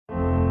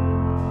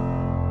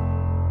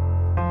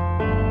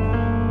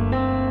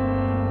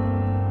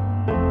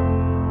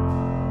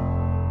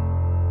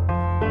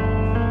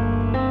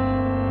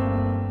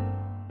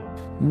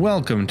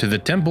Welcome to the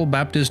Temple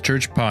Baptist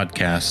Church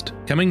podcast,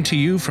 coming to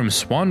you from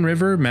Swan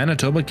River,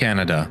 Manitoba,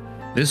 Canada.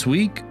 This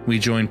week, we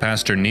join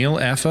Pastor Neil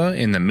Effa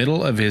in the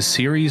middle of his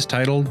series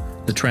titled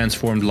The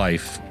Transformed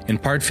Life. In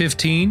part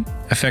 15,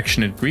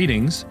 Affectionate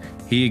Greetings,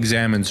 he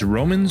examines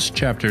Romans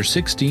chapter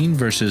 16,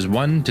 verses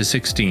 1 to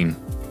 16.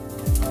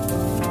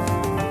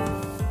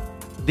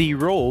 The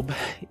Robe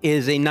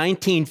is a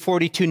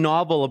 1942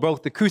 novel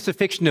about the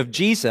crucifixion of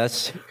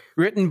Jesus,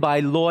 written by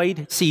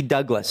Lloyd C.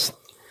 Douglas.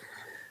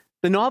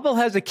 The novel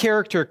has a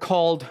character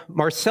called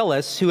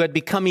Marcellus who had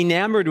become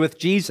enamored with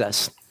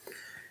Jesus.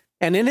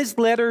 And in his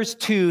letters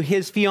to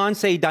his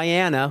fiancée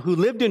Diana, who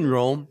lived in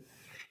Rome,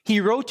 he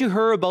wrote to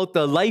her about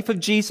the life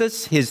of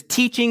Jesus, his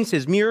teachings,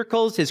 his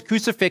miracles, his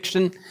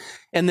crucifixion,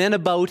 and then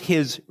about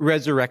his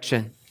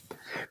resurrection.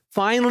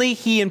 Finally,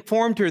 he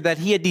informed her that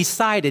he had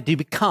decided to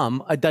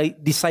become a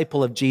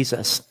disciple of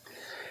Jesus.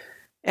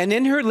 And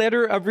in her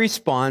letter of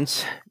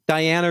response,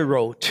 Diana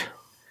wrote,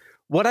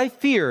 "What I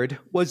feared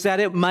was that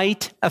it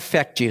might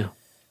affect you.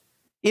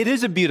 It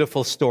is a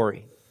beautiful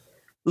story.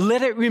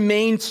 Let it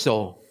remain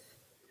so.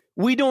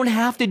 We don't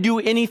have to do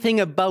anything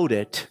about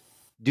it,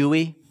 do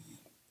we?"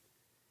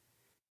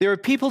 There are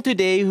people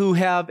today who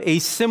have a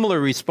similar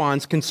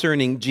response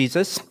concerning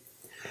Jesus.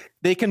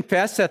 They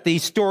confess that the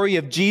story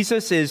of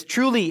Jesus is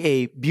truly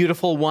a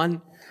beautiful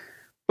one,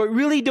 but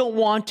really don't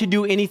want to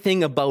do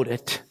anything about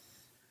it.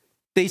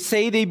 They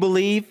say they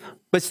believe,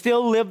 but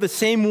still live the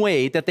same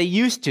way that they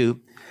used to,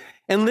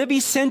 and live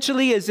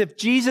essentially as if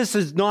Jesus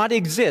does not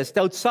exist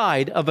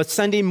outside of a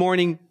Sunday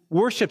morning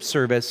worship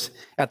service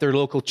at their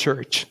local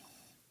church.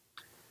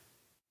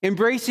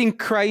 Embracing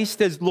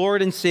Christ as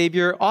Lord and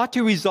Savior ought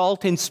to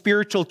result in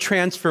spiritual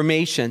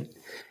transformation,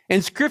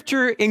 and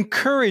Scripture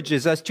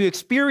encourages us to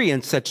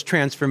experience such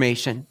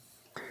transformation.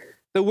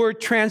 The word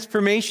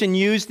transformation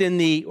used in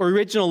the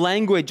original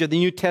language of the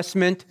New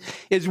Testament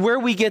is where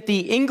we get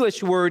the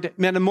English word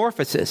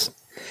metamorphosis.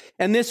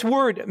 And this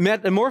word,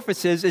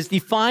 metamorphosis, is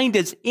defined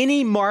as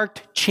any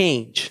marked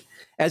change,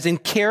 as in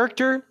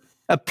character,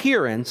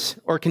 appearance,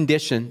 or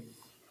condition.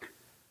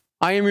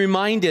 I am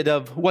reminded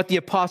of what the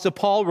Apostle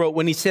Paul wrote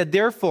when he said,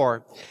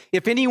 "Therefore,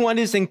 if anyone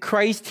is in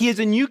Christ, he is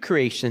a new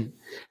creation.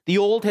 The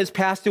old has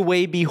passed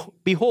away,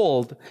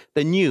 behold,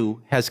 the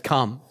new has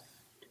come."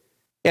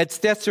 Ed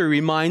Stetzer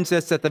reminds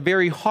us that the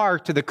very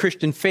heart of the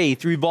Christian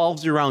faith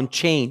revolves around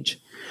change.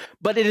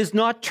 But it is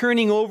not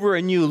turning over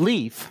a new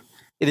leaf.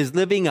 It is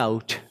living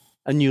out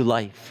a new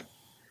life.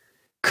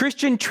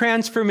 Christian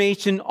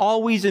transformation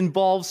always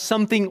involves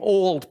something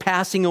old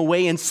passing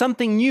away and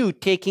something new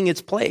taking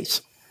its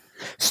place.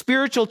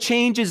 Spiritual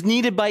change is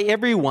needed by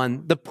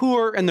everyone, the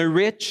poor and the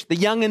rich, the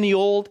young and the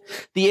old,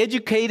 the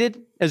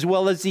educated as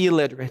well as the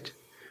illiterate.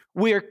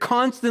 We are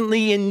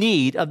constantly in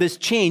need of this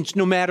change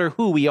no matter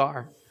who we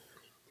are.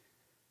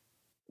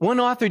 One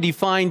author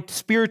defined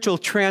spiritual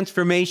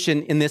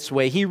transformation in this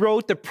way. He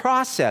wrote, "The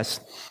process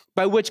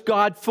by which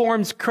God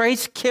forms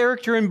Christ's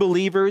character in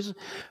believers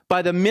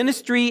by the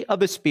ministry of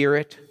the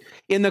Spirit,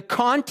 in the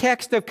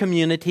context of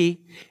community,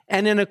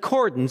 and in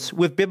accordance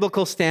with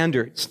biblical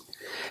standards.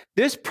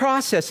 This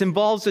process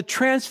involves a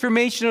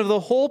transformation of the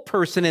whole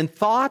person in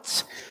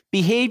thoughts,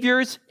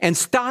 behaviors, and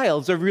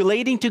styles of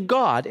relating to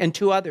God and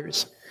to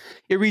others.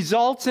 It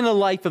results in a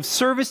life of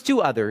service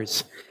to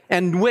others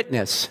and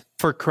witness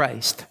for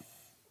Christ."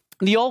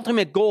 The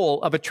ultimate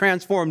goal of a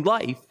transformed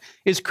life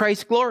is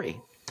Christ's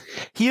glory.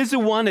 He is the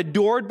one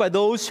adored by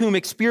those whom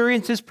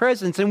experience his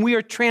presence, and we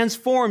are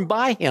transformed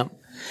by him.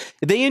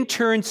 They in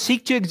turn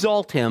seek to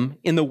exalt him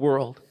in the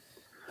world.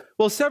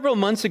 Well, several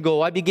months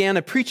ago, I began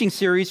a preaching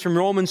series from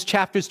Romans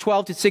chapters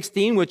 12 to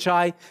 16, which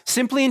I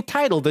simply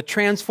entitled The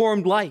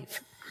Transformed Life.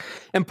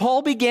 And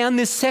Paul began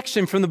this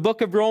section from the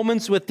book of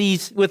Romans with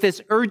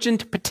this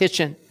urgent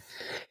petition.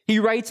 He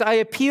writes, "I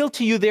appeal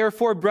to you,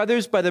 therefore,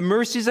 brothers, by the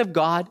mercies of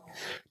God,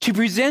 to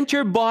present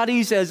your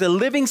bodies as a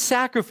living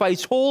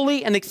sacrifice,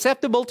 holy and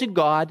acceptable to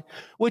God,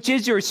 which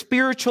is your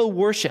spiritual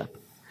worship.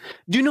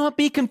 Do not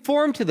be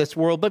conformed to this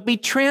world, but be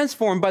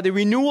transformed by the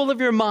renewal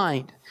of your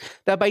mind,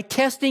 that by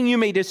testing you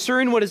may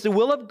discern what is the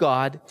will of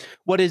God,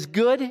 what is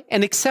good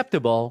and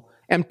acceptable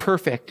and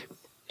perfect."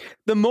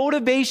 The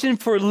motivation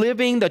for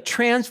living the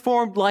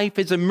transformed life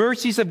is the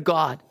mercies of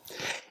God.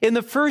 In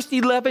the first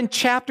 11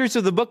 chapters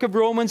of the book of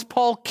Romans,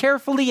 Paul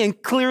carefully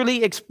and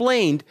clearly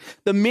explained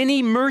the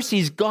many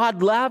mercies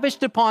God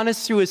lavished upon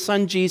us through his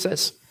son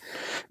Jesus.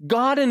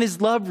 God in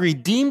his love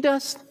redeemed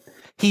us.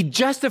 He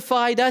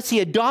justified us. He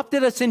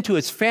adopted us into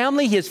his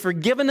family. He has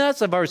forgiven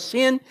us of our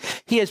sin.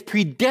 He has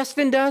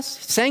predestined us,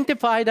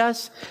 sanctified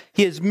us.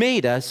 He has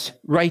made us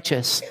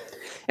righteous.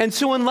 And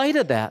so in light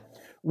of that,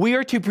 we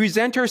are to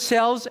present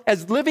ourselves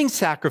as living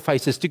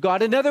sacrifices to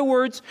God. In other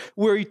words,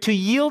 we're to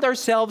yield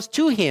ourselves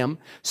to him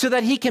so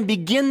that he can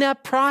begin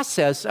that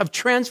process of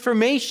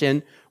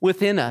transformation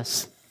within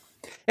us.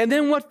 And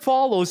then what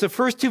follows, the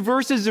first two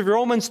verses of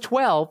Romans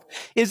 12,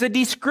 is a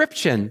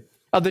description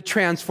of the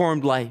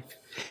transformed life.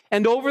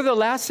 And over the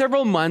last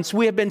several months,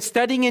 we have been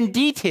studying in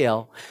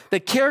detail the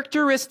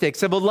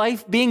characteristics of a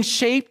life being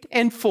shaped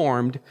and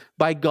formed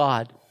by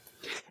God.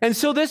 And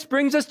so this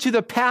brings us to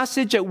the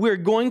passage that we're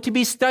going to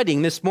be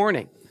studying this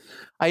morning.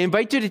 I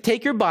invite you to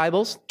take your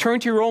Bibles, turn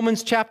to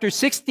Romans chapter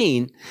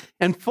 16,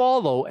 and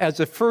follow as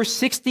the first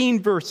 16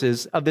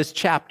 verses of this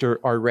chapter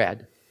are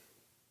read.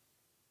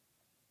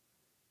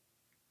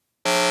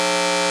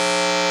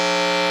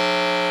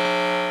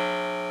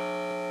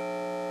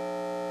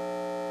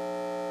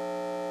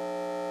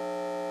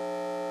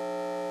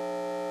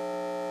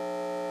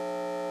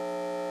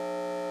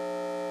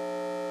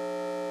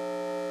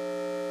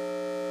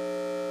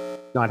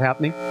 Not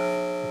happening?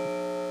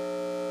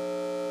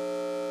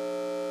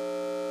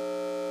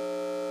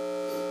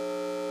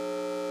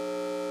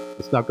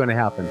 It's not going to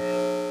happen.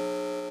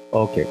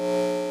 Okay.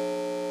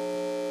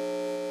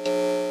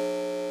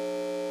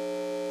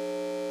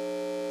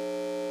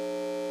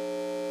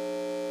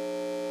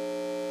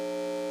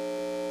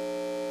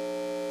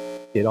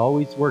 It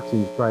always works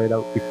when you try it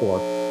out before.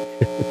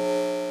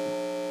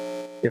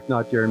 If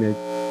not, Jeremy.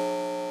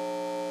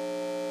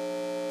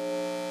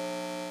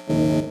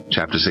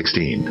 Chapter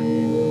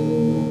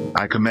 16.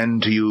 I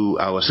commend to you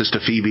our sister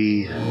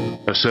Phoebe,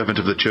 a servant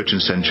of the church in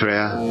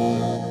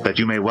Cenchrea, that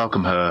you may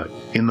welcome her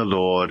in the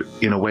Lord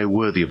in a way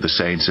worthy of the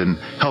saints, and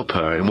help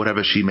her in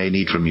whatever she may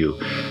need from you,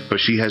 for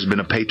she has been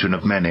a patron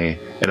of many,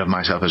 and of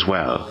myself as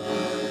well.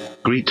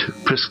 Greet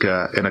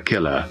Prisca and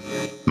Aquila,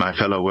 my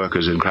fellow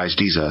workers in Christ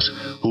Jesus,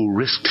 who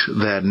risked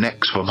their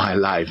necks for my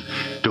life,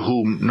 to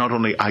whom not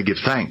only I give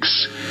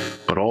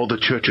thanks, but all the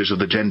churches of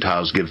the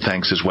Gentiles give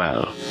thanks as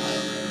well.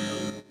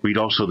 Greet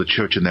also the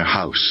church in their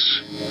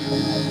house.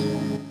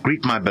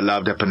 Greet my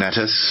beloved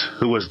Epanetus,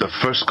 who was the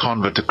first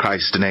convert to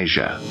Christ in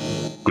Asia.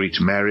 Greet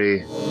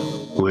Mary,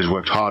 who has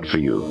worked hard for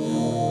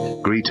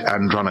you. Greet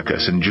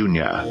Andronicus and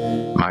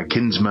Junia, my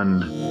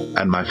kinsmen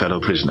and my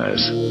fellow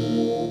prisoners.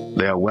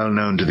 They are well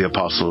known to the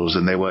apostles,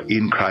 and they were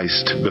in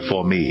Christ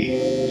before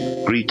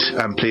me. Greet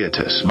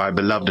Ampliatus, my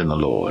beloved in the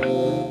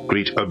Lord.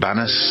 Greet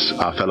Urbanus,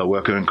 our fellow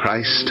worker in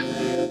Christ,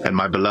 and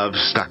my beloved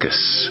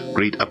Stachys.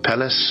 Greet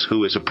Apelles,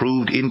 who is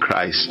approved in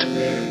Christ.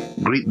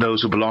 Greet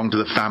those who belong to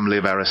the family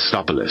of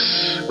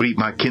Aristopolis. Greet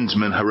my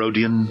kinsman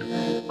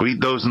Herodian.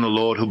 Greet those in the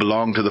Lord who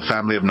belong to the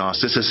family of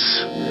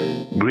Narcissus.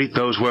 Greet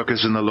those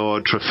workers in the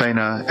Lord,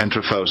 Tryphena and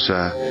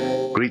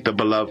Tryphosa. Greet the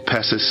beloved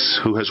Persis,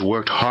 who has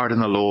worked hard in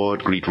the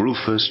Lord. Greet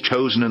Rufus,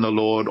 chosen in the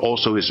Lord,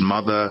 also his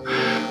mother,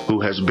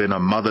 who has been a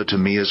mother to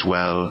me as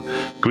well.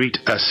 Greet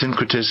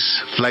Asyncritus,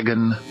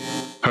 Phlegon,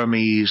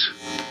 Hermes,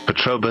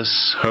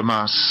 Petrobus,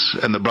 Hermas,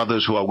 and the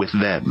brothers who are with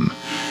them.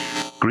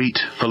 Greet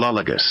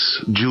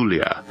Philologus,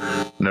 Julia,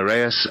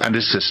 Nereus and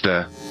his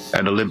sister,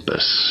 and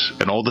Olympus,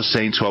 and all the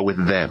saints who are with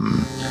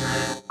them.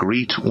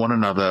 Greet one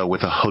another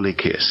with a holy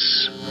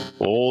kiss.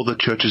 All the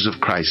churches of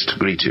Christ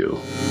greet you.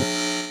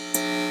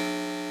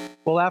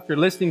 Well, after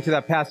listening to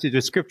that passage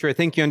of Scripture, I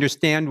think you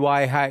understand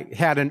why I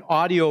had an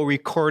audio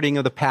recording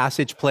of the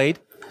passage played.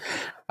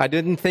 I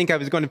didn't think I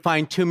was going to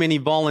find too many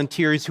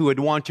volunteers who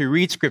would want to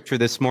read Scripture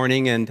this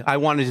morning, and I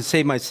wanted to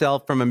save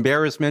myself from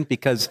embarrassment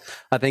because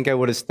I think I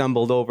would have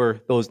stumbled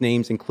over those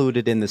names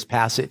included in this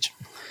passage.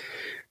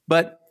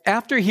 But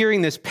after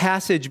hearing this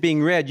passage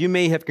being read, you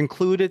may have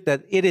concluded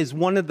that it is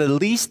one of the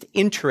least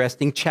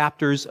interesting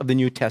chapters of the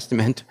New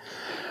Testament.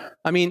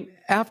 I mean,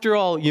 after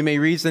all, you may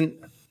reason,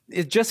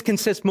 it just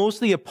consists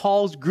mostly of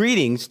Paul's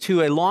greetings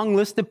to a long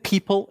list of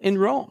people in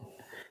Rome.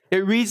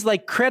 It reads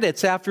like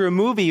credits after a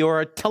movie or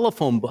a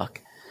telephone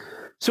book.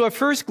 So at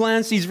first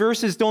glance, these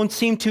verses don't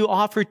seem to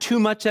offer too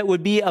much that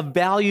would be of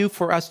value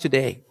for us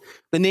today.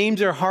 The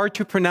names are hard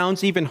to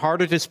pronounce, even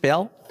harder to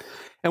spell.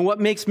 And what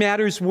makes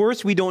matters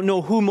worse, we don't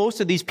know who most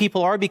of these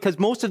people are because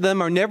most of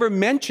them are never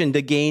mentioned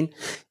again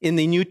in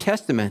the New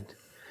Testament.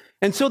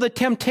 And so the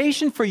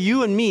temptation for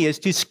you and me is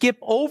to skip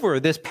over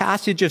this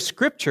passage of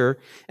Scripture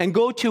and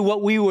go to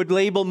what we would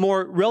label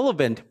more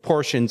relevant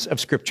portions of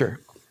Scripture.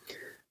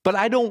 But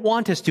I don't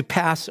want us to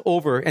pass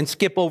over and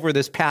skip over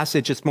this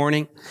passage this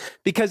morning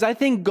because I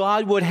think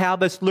God would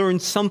have us learn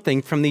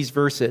something from these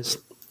verses.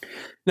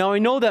 Now, I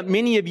know that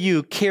many of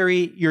you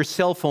carry your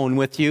cell phone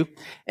with you.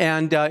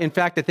 And in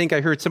fact, I think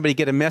I heard somebody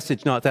get a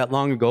message not that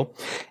long ago.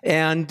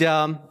 And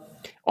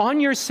on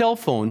your cell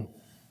phone,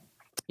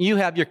 you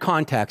have your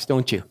contacts,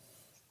 don't you?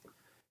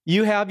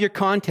 You have your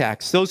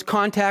contacts. Those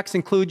contacts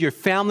include your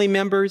family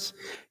members,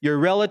 your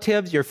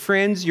relatives, your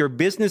friends, your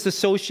business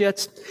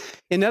associates.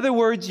 In other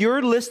words,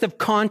 your list of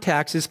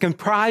contacts is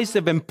comprised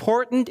of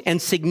important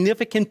and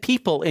significant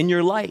people in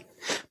your life.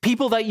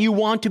 People that you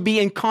want to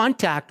be in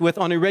contact with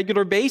on a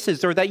regular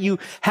basis or that you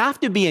have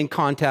to be in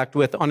contact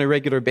with on a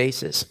regular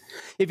basis.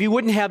 If you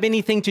wouldn't have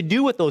anything to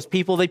do with those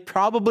people, they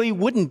probably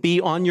wouldn't be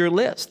on your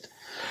list.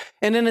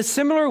 And in a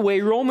similar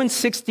way, Romans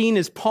 16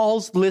 is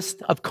Paul's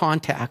list of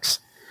contacts.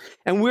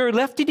 And we're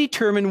left to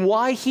determine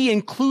why he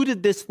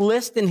included this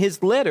list in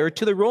his letter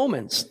to the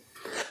Romans.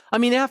 I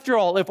mean, after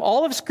all, if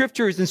all of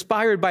Scripture is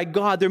inspired by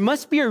God, there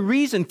must be a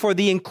reason for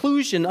the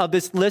inclusion of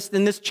this list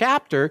in this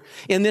chapter,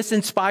 in this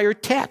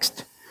inspired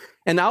text.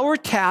 And our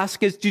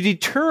task is to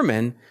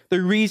determine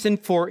the reason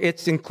for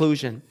its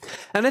inclusion.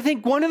 And I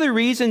think one of the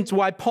reasons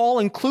why Paul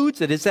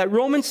includes it is that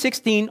Romans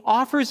 16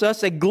 offers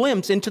us a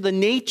glimpse into the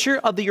nature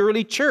of the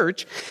early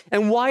church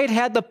and why it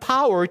had the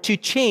power to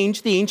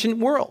change the ancient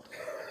world.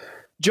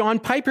 John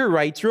Piper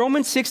writes,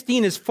 Romans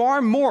 16 is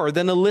far more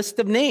than a list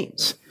of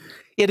names.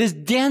 It is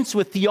dense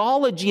with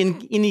theology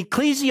and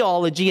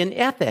ecclesiology and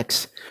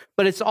ethics,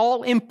 but it's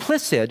all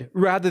implicit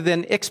rather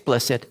than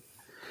explicit.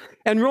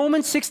 And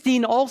Romans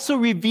 16 also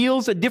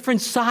reveals a different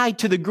side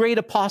to the great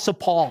apostle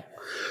Paul.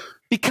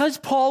 Because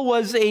Paul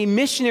was a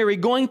missionary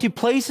going to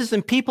places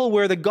and people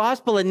where the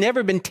gospel had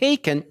never been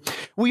taken,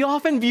 we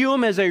often view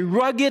him as a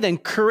rugged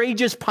and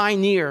courageous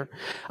pioneer,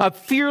 a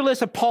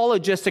fearless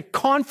apologist, a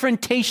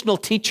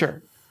confrontational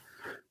teacher.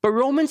 But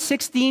Romans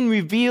 16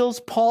 reveals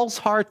Paul's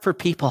heart for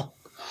people.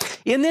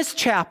 In this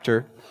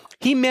chapter,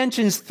 he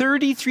mentions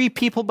 33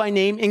 people by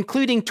name,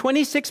 including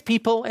 26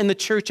 people in the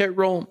church at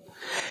Rome.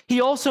 He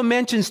also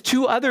mentions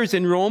 2 others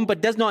in Rome,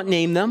 but does not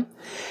name them.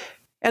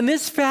 And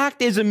this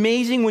fact is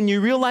amazing when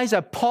you realize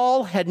that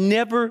Paul had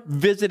never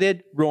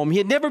visited Rome. He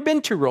had never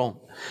been to Rome.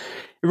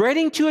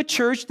 Writing to a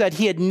church that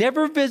he had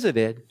never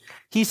visited,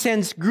 he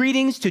sends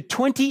greetings to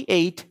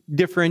 28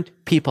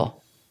 different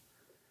people.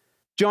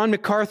 John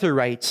MacArthur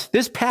writes,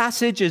 this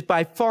passage is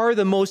by far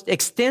the most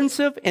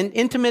extensive and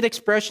intimate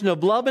expression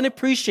of love and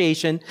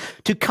appreciation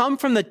to come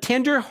from the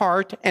tender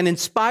heart and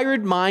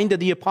inspired mind of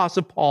the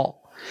Apostle Paul.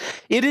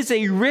 It is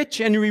a rich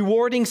and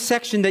rewarding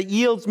section that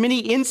yields many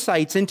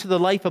insights into the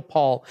life of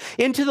Paul,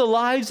 into the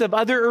lives of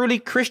other early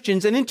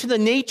Christians, and into the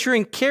nature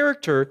and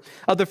character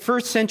of the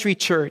first century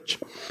church.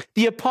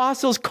 The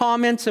apostles'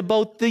 comments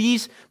about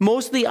these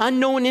mostly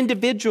unknown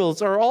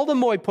individuals are all the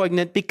more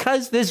poignant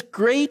because this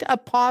great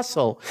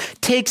apostle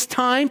takes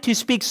time to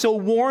speak so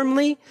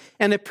warmly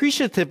and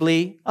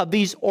appreciatively of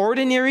these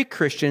ordinary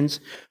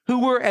Christians who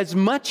were as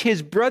much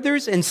his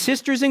brothers and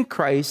sisters in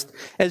Christ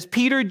as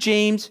Peter,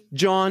 James,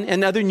 John,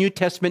 and other New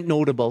Testament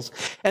notables.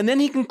 And then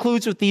he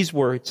concludes with these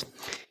words.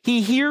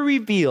 He here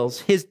reveals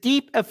his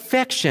deep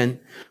affection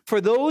for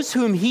those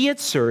whom he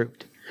had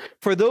served,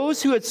 for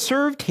those who had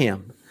served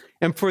him,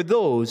 and for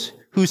those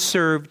who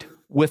served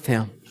with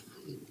him.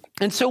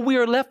 And so we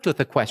are left with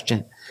a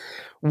question.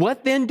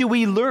 What then do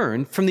we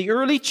learn from the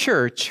early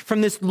church,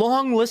 from this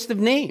long list of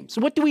names?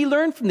 What do we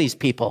learn from these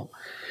people?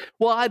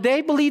 Well,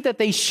 they believe that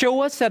they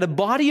show us that a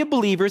body of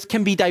believers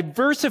can be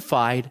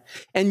diversified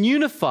and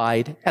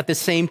unified at the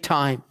same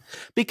time,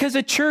 because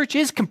a church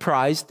is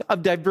comprised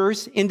of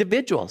diverse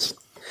individuals.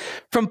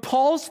 From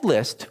Paul's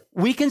list,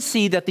 we can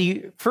see that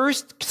the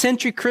first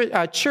century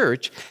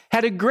church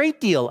had a great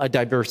deal of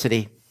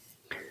diversity.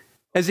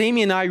 As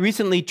Amy and I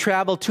recently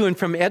traveled to and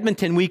from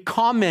Edmonton, we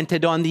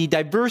commented on the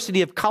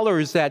diversity of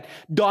colors that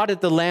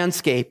dotted the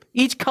landscape,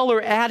 each color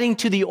adding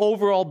to the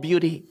overall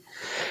beauty.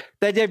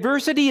 The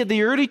diversity of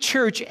the early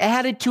church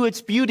added to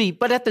its beauty,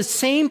 but at the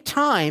same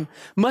time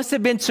must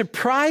have been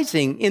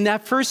surprising in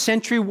that first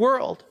century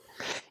world.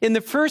 In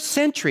the first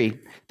century,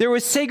 there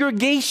was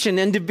segregation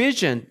and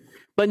division,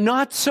 but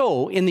not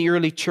so in the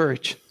early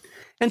church.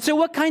 And so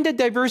what kind of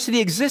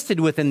diversity existed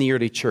within the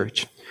early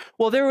church?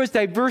 Well, there was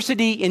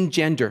diversity in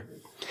gender.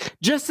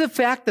 Just the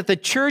fact that the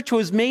church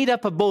was made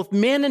up of both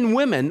men and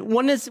women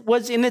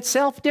was in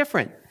itself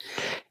different.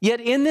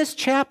 Yet in this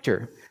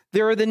chapter,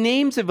 there are the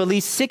names of at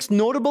least 6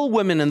 notable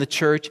women in the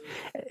church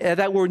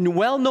that were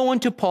well known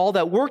to Paul,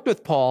 that worked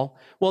with Paul,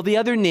 while the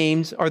other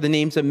names are the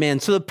names of men.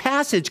 So the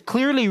passage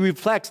clearly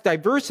reflects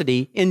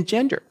diversity in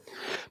gender.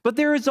 But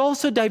there is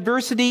also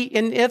diversity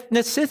in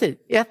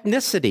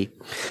ethnicity.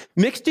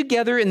 Mixed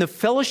together in the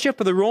fellowship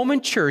of the Roman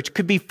church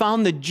could be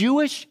found the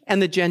Jewish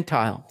and the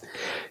Gentile.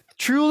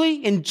 Truly,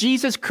 in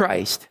Jesus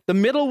Christ, the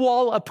middle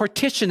wall of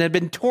partition had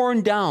been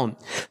torn down.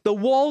 The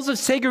walls of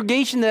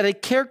segregation that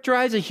had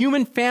characterized a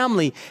human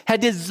family had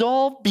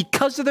dissolved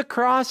because of the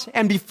cross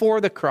and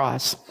before the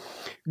cross.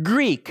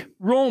 Greek,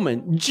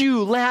 Roman,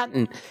 Jew,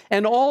 Latin,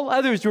 and all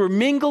others were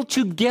mingled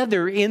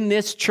together in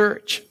this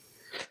church.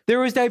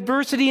 There was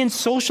diversity in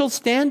social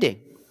standing.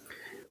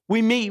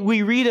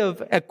 We read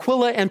of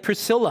Aquila and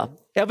Priscilla.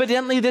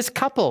 Evidently, this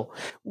couple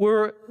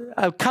were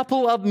a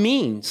couple of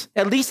means.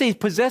 At least they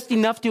possessed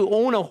enough to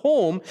own a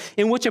home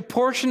in which a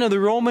portion of the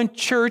Roman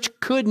church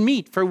could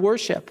meet for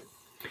worship.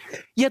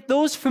 Yet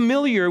those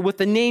familiar with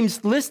the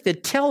names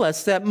listed tell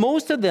us that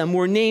most of them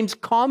were names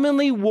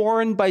commonly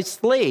worn by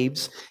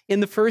slaves in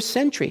the first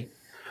century.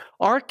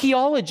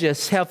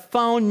 Archaeologists have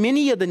found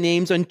many of the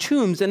names on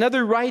tombs and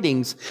other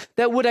writings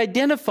that would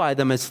identify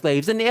them as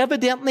slaves, and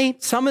evidently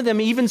some of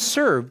them even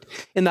served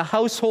in the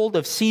household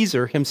of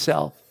Caesar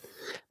himself.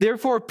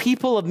 Therefore,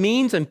 people of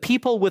means and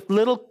people with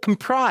little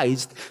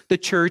comprised the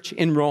church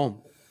in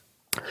Rome.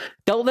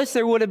 Doubtless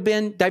there would have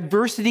been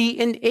diversity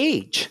in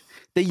age,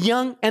 the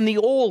young and the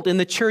old in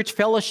the church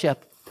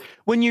fellowship.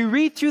 When you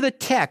read through the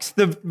text,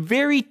 the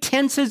very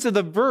tenses of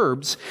the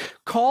verbs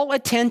call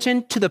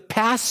attention to the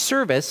past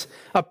service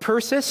of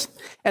Persis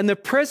and the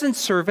present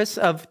service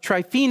of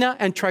Tryphena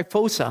and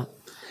Tryphosa.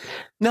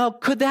 Now,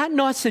 could that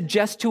not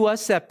suggest to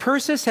us that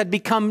Persis had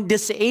become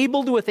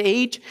disabled with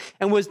age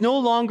and was no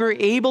longer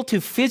able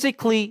to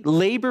physically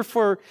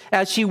labor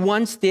as she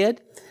once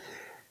did?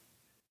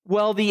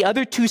 Well, the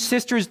other two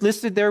sisters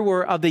listed there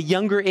were of the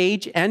younger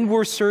age and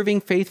were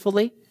serving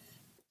faithfully.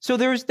 So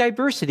there is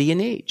diversity in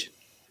age.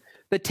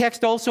 The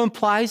text also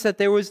implies that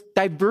there was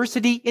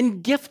diversity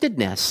in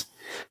giftedness.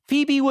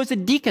 Phoebe was a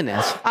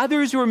deaconess.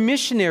 Others were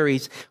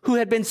missionaries who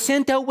had been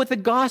sent out with the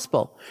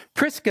gospel.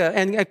 Prisca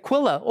and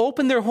Aquila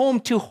opened their home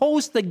to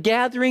host the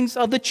gatherings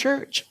of the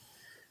church.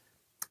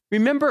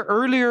 Remember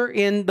earlier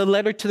in the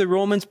letter to the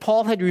Romans,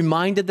 Paul had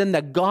reminded them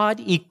that God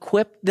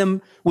equipped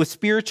them with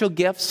spiritual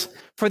gifts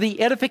for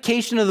the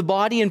edification of the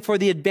body and for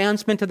the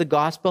advancement of the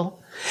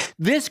gospel.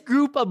 This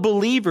group of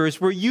believers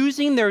were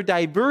using their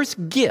diverse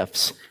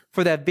gifts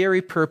for that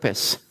very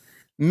purpose.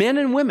 Men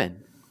and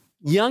women,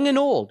 young and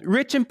old,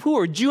 rich and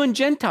poor, Jew and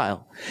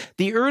Gentile.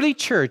 The early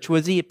church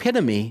was the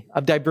epitome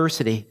of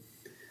diversity.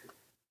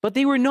 But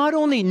they were not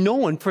only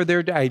known for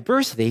their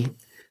diversity,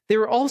 they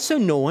were also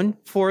known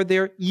for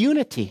their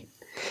unity.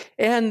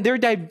 And their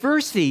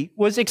diversity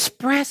was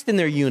expressed in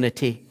their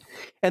unity.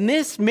 And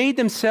this made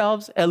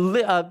themselves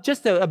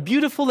just a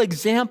beautiful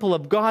example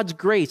of God's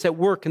grace at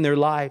work in their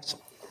lives.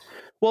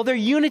 Well, their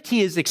unity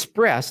is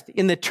expressed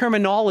in the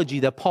terminology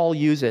that Paul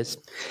uses.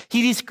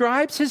 He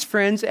describes his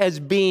friends as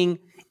being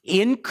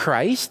in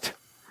Christ,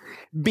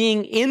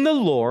 being in the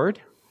Lord,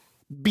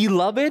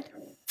 beloved,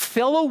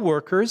 fellow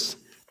workers,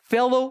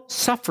 fellow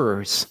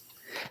sufferers.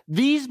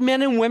 These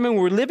men and women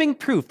were living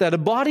proof that a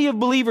body of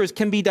believers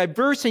can be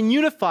diverse and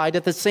unified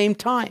at the same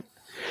time.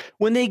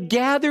 When they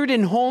gathered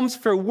in homes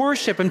for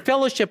worship and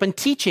fellowship and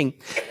teaching,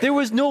 there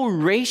was no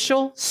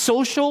racial,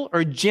 social,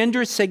 or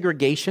gender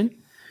segregation.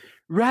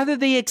 Rather,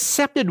 they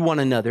accepted one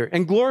another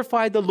and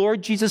glorified the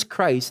Lord Jesus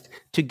Christ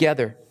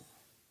together.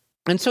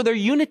 And so their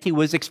unity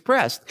was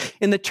expressed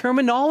in the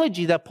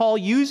terminology that Paul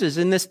uses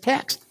in this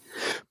text.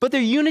 But their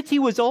unity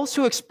was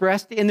also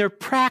expressed in their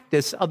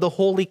practice of the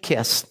holy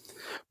kiss.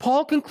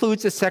 Paul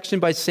concludes this section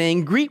by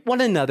saying, "Greet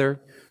one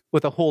another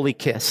with a holy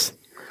kiss."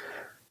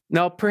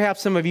 Now,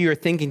 perhaps some of you are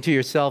thinking to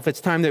yourself,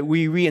 it's time that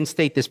we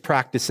reinstate this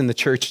practice in the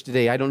church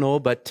today. I don't know,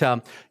 but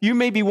you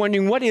may be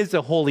wondering, what is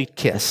a holy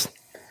kiss?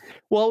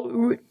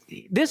 Well,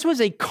 this was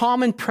a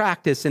common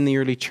practice in the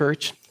early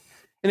church,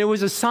 and it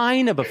was a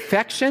sign of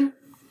affection,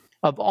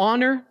 of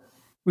honor,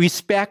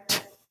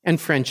 respect,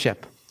 and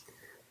friendship.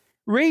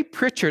 Ray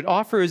Pritchard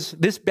offers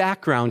this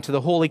background to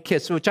the holy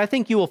kiss, which I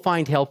think you will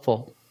find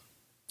helpful.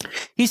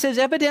 He says,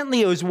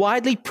 evidently it was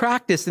widely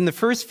practiced in the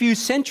first few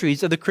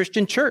centuries of the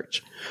Christian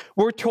church.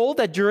 We're told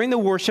that during the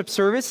worship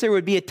service, there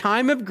would be a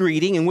time of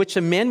greeting in which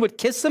the men would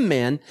kiss the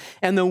men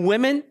and the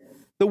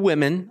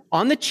women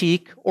on the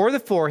cheek or the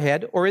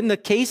forehead, or in the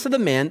case of the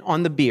men,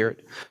 on the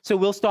beard. So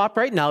we'll stop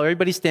right now.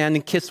 Everybody stand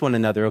and kiss one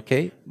another,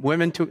 okay?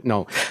 Women too?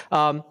 No.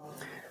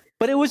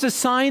 But it was a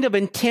sign of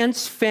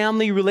intense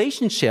family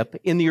relationship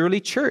in the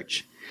early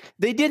church.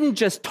 They didn't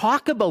just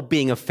talk about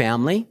being a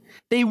family.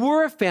 They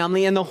were a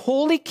family, and the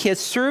holy kiss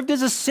served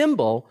as a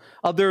symbol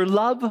of their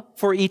love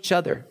for each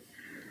other.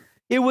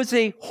 It was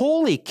a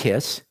holy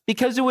kiss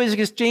because it was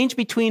exchanged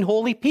between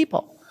holy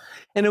people.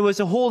 And it was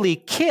a holy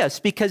kiss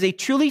because they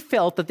truly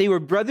felt that they were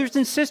brothers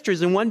and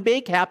sisters in one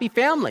big happy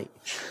family.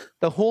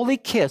 The holy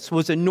kiss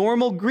was a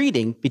normal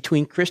greeting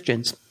between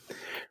Christians.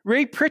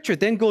 Ray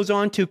Pritchard then goes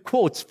on to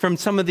quotes from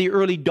some of the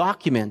early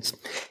documents.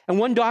 And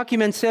one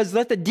document says,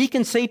 "Let the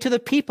deacon say to the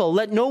people,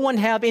 let no one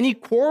have any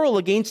quarrel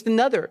against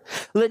another.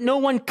 Let no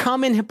one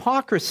come in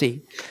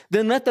hypocrisy.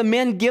 Then let the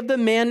men give the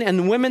men and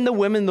the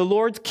women the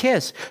Lord's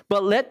kiss.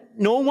 But let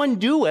no one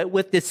do it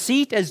with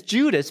deceit as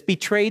Judas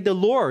betrayed the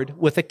Lord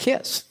with a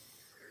kiss."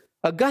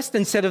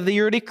 Augustine said of the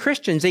early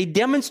Christians, they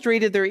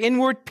demonstrated their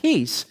inward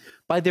peace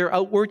by their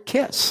outward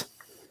kiss.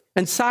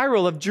 And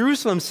Cyril of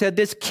Jerusalem said,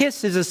 this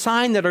kiss is a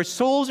sign that our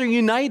souls are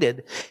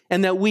united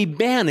and that we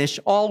banish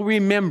all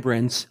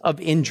remembrance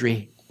of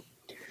injury.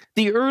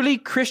 The early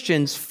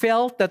Christians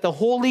felt that the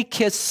holy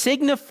kiss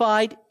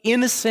signified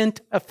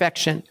innocent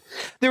affection.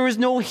 There was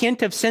no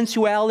hint of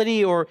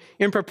sensuality or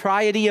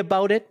impropriety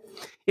about it.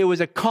 It was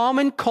a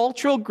common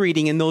cultural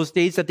greeting in those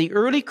days that the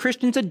early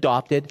Christians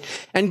adopted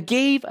and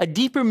gave a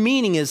deeper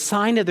meaning as a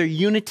sign of their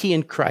unity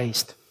in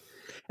Christ.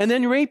 And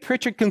then Ray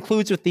Pritchard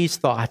concludes with these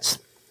thoughts.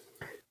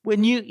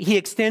 He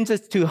extends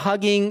it to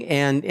hugging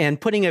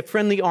and putting a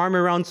friendly arm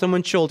around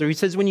someone's shoulder. He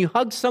says, when you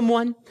hug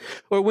someone,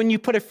 or when you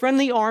put a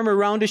friendly arm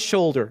around a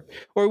shoulder,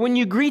 or when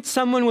you greet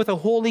someone with a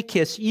holy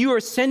kiss, you are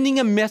sending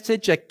a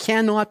message that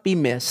cannot be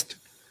missed.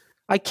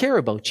 I care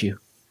about you.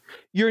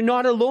 You're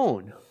not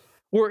alone.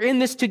 We're in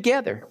this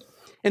together.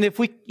 And if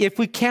we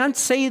can't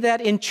say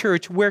that in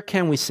church, where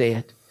can we say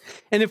it?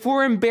 And if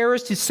we're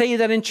embarrassed to say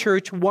that in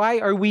church, why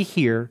are we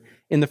here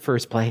in the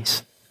first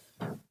place?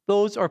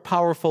 Those are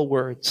powerful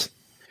words.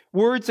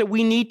 Words that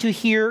we need to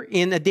hear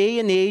in a day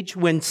and age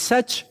when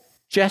such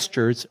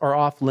gestures are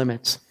off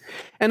limits.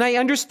 And I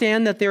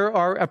understand that there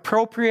are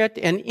appropriate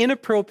and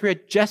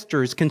inappropriate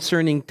gestures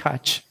concerning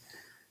touch.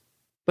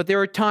 But there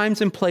are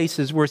times and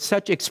places where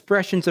such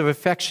expressions of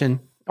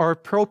affection are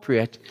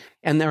appropriate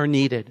and are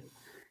needed.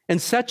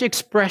 And such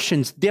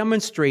expressions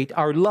demonstrate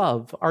our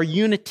love, our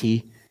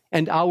unity,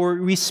 and our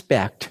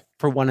respect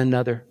for one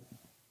another.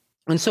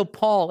 And so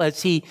Paul,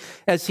 as he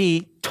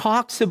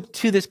talks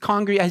to this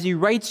congregation, as he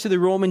writes to the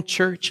Roman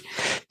church,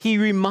 he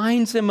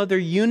reminds them of their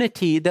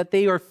unity, that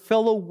they are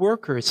fellow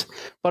workers,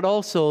 but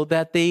also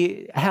that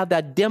they have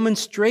that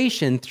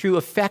demonstration through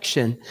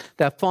affection,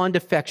 that fond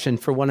affection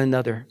for one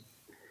another.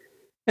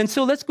 And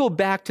so let's go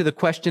back to the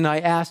question I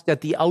asked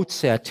at the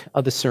outset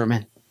of the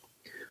sermon.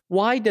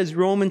 Why is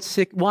Romans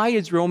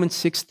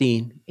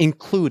 16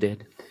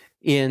 included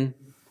in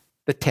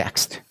the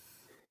text,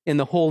 in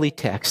the holy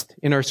text,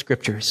 in our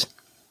scriptures?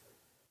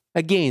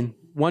 Again,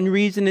 one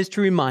reason is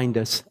to remind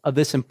us of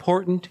this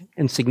important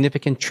and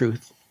significant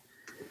truth.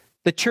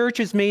 The church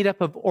is made up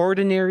of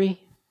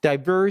ordinary,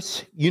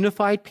 diverse,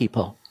 unified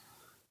people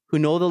who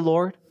know the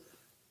Lord,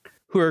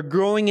 who are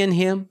growing in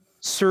Him,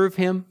 serve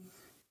Him,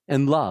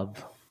 and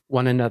love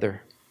one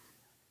another.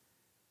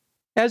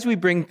 As we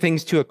bring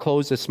things to a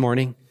close this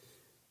morning,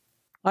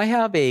 I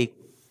have a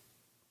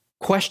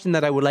question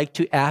that I would like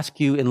to ask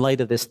you in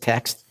light of this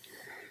text,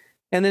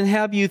 and then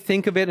have you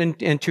think of it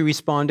and to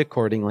respond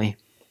accordingly.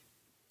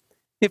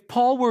 If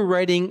Paul were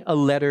writing a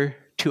letter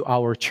to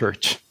our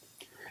church,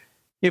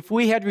 if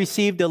we had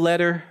received a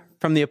letter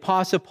from the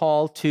Apostle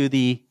Paul to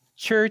the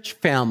church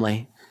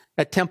family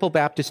at Temple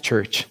Baptist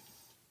Church,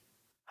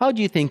 how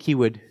do you think he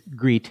would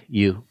greet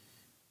you?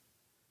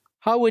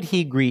 How would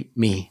he greet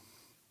me?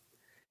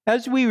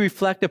 As we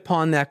reflect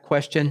upon that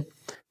question,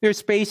 there's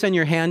space on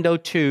your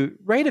handout to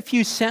write a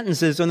few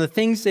sentences on the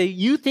things that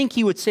you think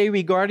he would say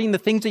regarding the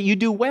things that you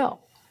do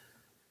well,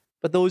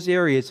 but those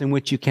areas in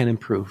which you can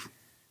improve.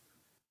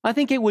 I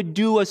think it would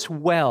do us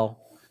well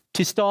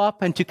to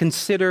stop and to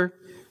consider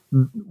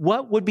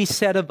what would be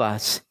said of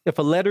us if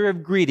a letter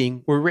of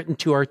greeting were written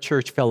to our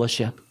church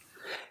fellowship.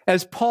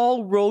 As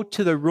Paul wrote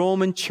to the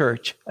Roman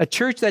church, a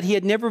church that he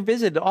had never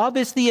visited,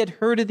 obviously he had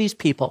heard of these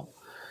people,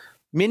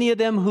 many of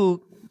them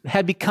who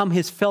had become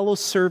his fellow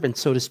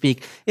servants, so to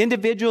speak,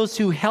 individuals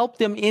who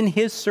helped him in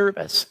his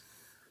service.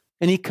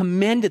 And he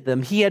commended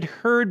them. He had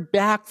heard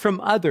back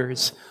from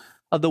others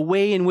of the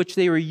way in which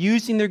they were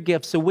using their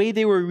gifts, the way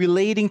they were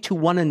relating to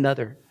one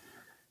another.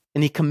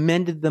 And he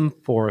commended them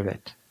for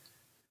it.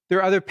 There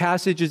are other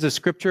passages of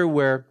Scripture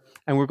where,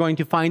 and we're going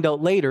to find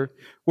out later,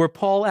 where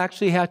Paul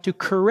actually had to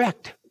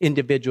correct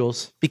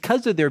individuals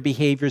because of their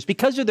behaviors,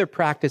 because of their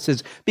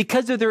practices,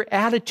 because of their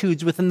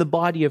attitudes within the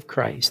body of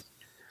Christ.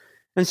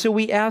 And so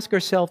we ask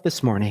ourselves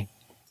this morning,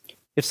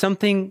 if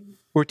something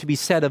were to be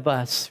said of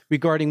us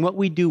regarding what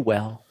we do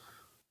well,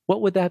 what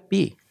would that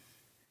be?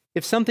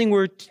 If something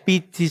were to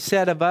be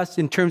said of us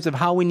in terms of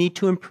how we need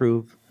to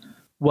improve,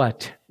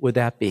 what would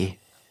that be?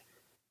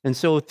 And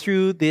so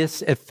through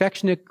this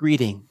affectionate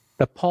greeting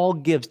that Paul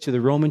gives to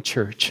the Roman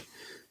church,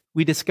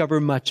 we discover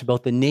much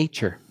about the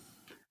nature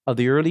of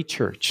the early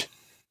church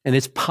and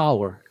its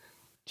power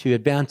to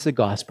advance the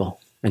gospel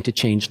and to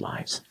change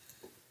lives.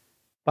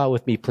 Bow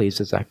with me,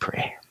 please, as I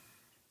pray.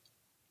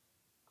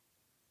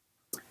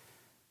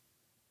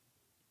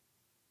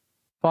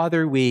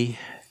 Father, we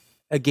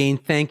again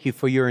thank you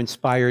for your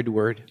inspired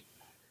word.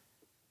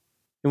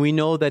 And we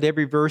know that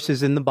every verse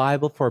is in the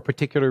Bible for a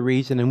particular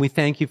reason. And we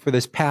thank you for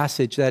this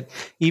passage that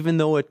even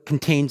though it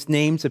contains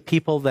names of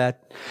people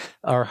that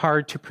are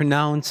hard to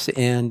pronounce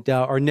and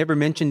are never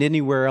mentioned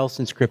anywhere else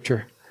in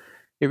Scripture,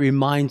 it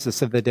reminds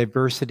us of the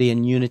diversity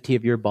and unity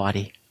of your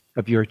body,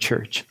 of your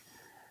church.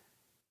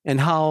 And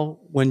how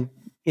when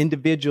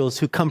individuals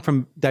who come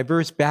from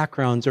diverse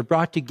backgrounds are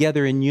brought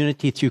together in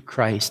unity through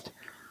Christ,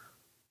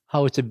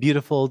 how it's a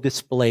beautiful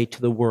display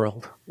to the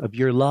world of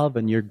your love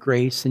and your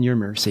grace and your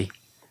mercy.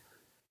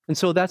 And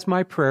so that's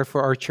my prayer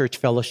for our church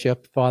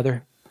fellowship,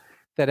 Father,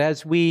 that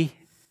as we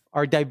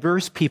are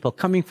diverse people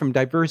coming from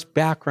diverse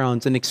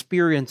backgrounds and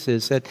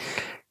experiences, that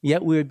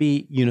yet we would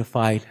be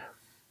unified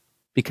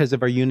because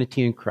of our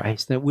unity in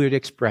Christ, that we would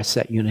express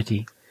that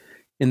unity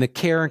in the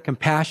care and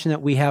compassion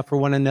that we have for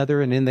one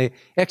another and in the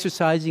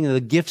exercising of the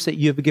gifts that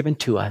you have given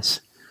to us.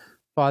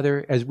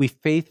 Father, as we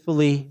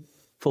faithfully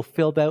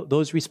fulfill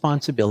those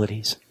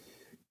responsibilities,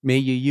 may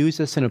you use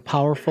us in a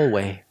powerful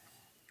way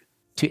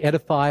to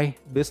edify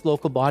this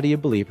local body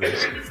of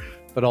believers,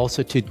 but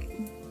also to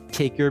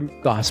take your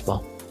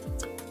gospel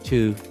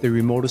to the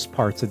remotest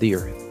parts of the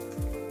earth.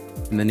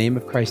 In the name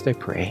of Christ I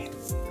pray.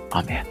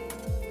 Amen.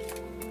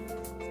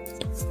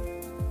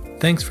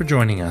 Thanks for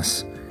joining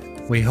us.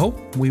 We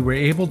hope we were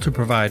able to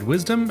provide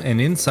wisdom and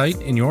insight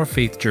in your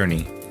faith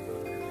journey.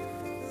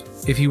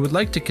 If you would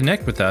like to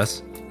connect with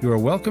us, you are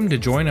welcome to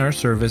join our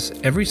service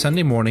every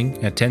Sunday morning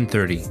at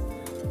 10:30.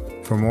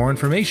 For more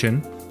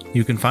information,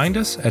 you can find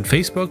us at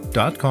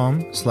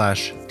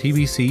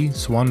facebook.com/TBC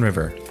Swan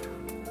River.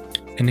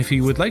 And if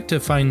you would like to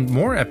find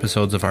more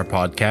episodes of our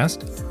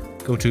podcast,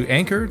 go to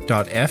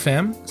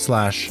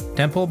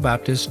anchor.fm/Temple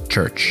Baptist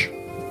Church.